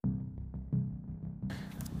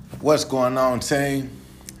What's going on, team?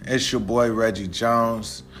 It's your boy Reggie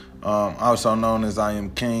Jones, also known as I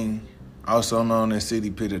Am King, also known as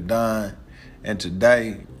City Peter Dunn. And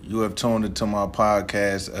today, you have tuned into my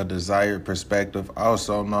podcast, A Desired Perspective,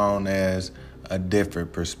 also known as A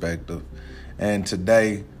Different Perspective. And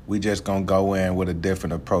today, we just gonna go in with a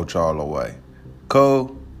different approach all the way.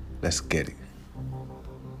 Cool? Let's get it.